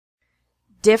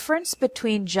Difference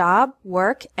between job,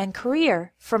 work, and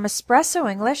career from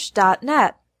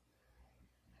EspressoEnglish.net.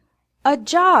 A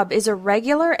job is a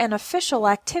regular and official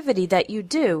activity that you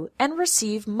do and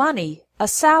receive money, a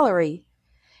salary.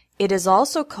 It is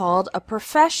also called a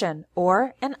profession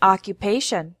or an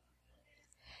occupation.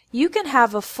 You can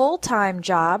have a full-time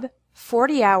job,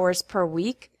 40 hours per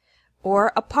week,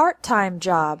 or a part-time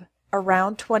job,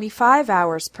 around 25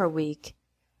 hours per week.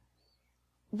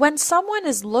 When someone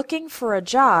is looking for a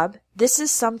job, this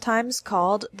is sometimes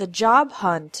called the job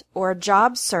hunt or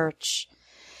job search.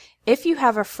 If you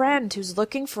have a friend who's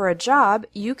looking for a job,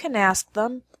 you can ask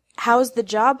them, "How's the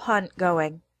job hunt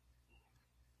going?"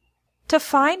 To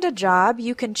find a job,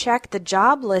 you can check the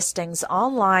job listings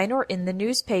online or in the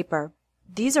newspaper.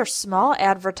 These are small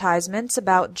advertisements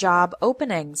about job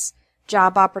openings,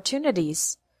 job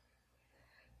opportunities.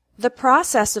 The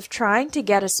process of trying to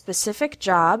get a specific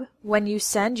job when you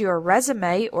send your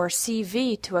resume or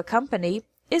CV to a company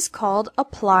is called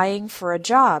applying for a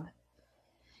job.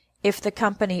 If the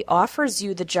company offers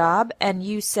you the job and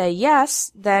you say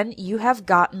yes, then you have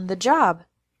gotten the job.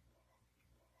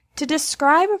 To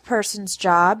describe a person's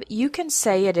job, you can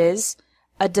say it is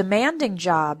a demanding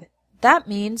job. That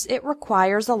means it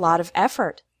requires a lot of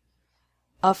effort.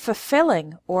 A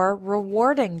fulfilling or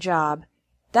rewarding job.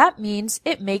 That means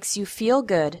it makes you feel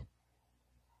good.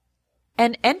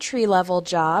 An entry-level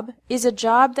job is a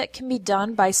job that can be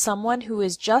done by someone who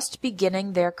is just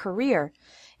beginning their career.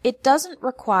 It doesn't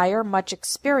require much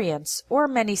experience or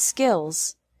many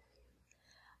skills.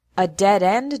 A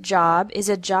dead-end job is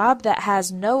a job that has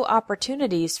no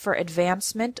opportunities for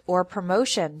advancement or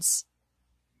promotions.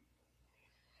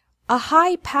 A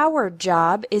high-powered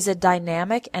job is a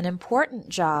dynamic and important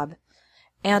job,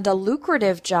 and a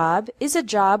lucrative job is a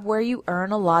job where you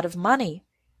earn a lot of money.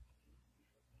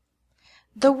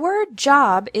 The word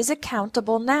job is a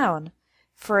countable noun.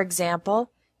 For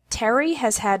example, Terry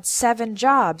has had 7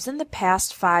 jobs in the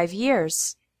past 5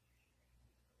 years.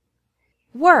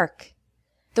 Work.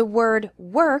 The word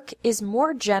work is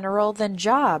more general than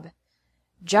job.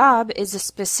 Job is a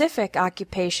specific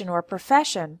occupation or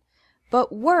profession,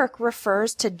 but work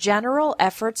refers to general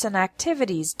efforts and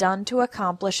activities done to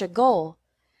accomplish a goal.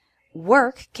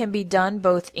 Work can be done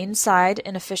both inside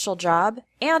an official job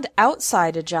and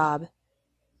outside a job.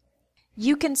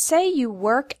 You can say you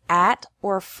work at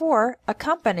or for a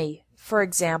company. For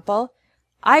example,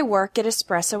 I work at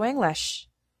Espresso English.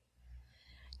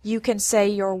 You can say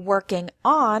you're working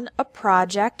on a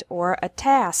project or a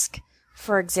task.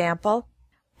 For example,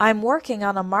 I'm working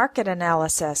on a market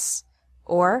analysis,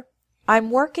 or I'm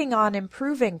working on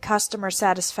improving customer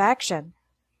satisfaction.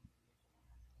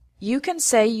 You can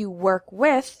say you work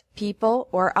with people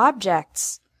or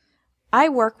objects. I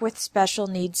work with special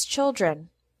needs children,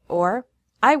 or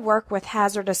I work with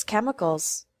hazardous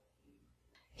chemicals.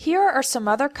 Here are some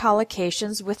other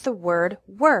collocations with the word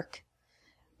work.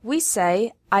 We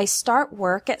say, I start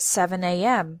work at 7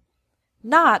 a.m.,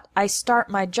 not I start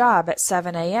my job at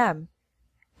 7 a.m.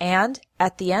 And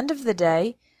at the end of the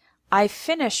day, I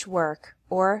finish work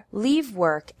or leave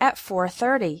work at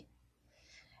 4:30.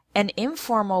 An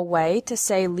informal way to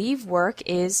say leave work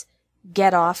is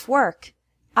get off work.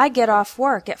 I get off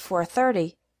work at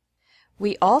 4:30.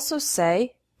 We also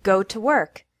say go to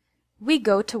work. We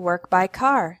go to work by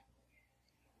car.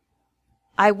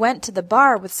 I went to the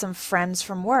bar with some friends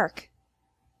from work.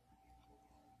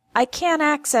 I can't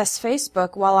access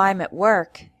Facebook while I'm at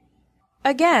work.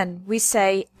 Again, we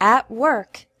say at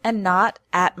work and not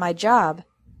at my job.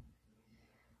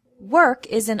 Work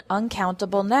is an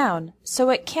uncountable noun, so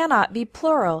it cannot be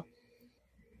plural.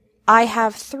 I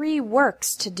have 3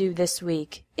 works to do this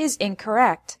week is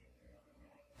incorrect.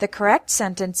 The correct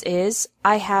sentence is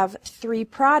I have 3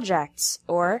 projects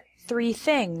or 3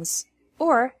 things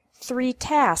or 3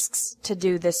 tasks to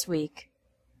do this week.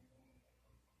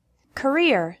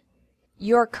 Career.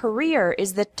 Your career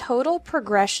is the total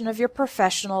progression of your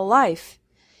professional life.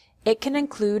 It can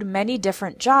include many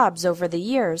different jobs over the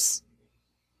years.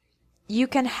 You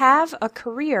can have a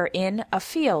career in a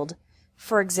field.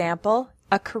 For example,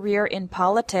 a career in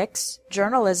politics,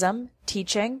 journalism,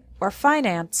 teaching, or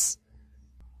finance.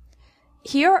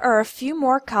 Here are a few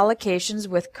more collocations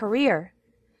with career.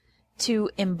 To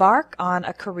embark on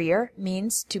a career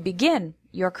means to begin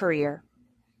your career.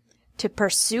 To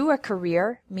pursue a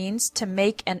career means to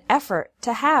make an effort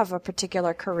to have a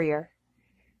particular career.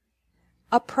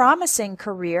 A promising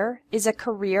career is a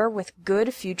career with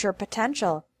good future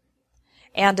potential.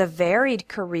 And a varied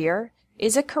career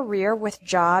is a career with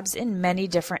jobs in many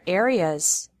different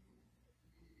areas.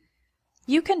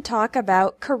 You can talk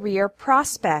about career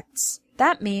prospects.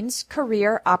 That means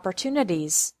career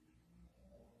opportunities.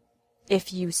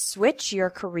 If you switch your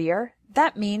career,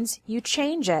 that means you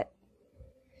change it.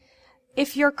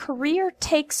 If your career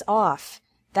takes off,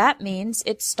 that means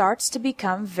it starts to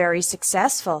become very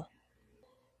successful.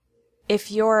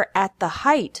 If you're at the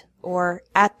height or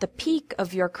at the peak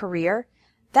of your career,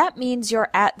 that means you're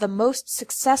at the most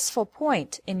successful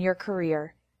point in your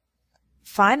career.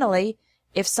 Finally,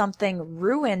 if something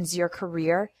ruins your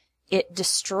career, it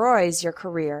destroys your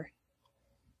career.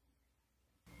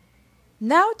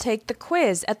 Now take the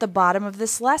quiz at the bottom of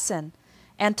this lesson.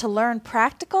 And to learn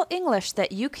practical English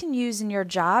that you can use in your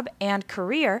job and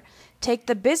career, take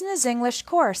the Business English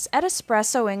course at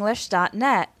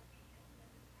espressoenglish.net.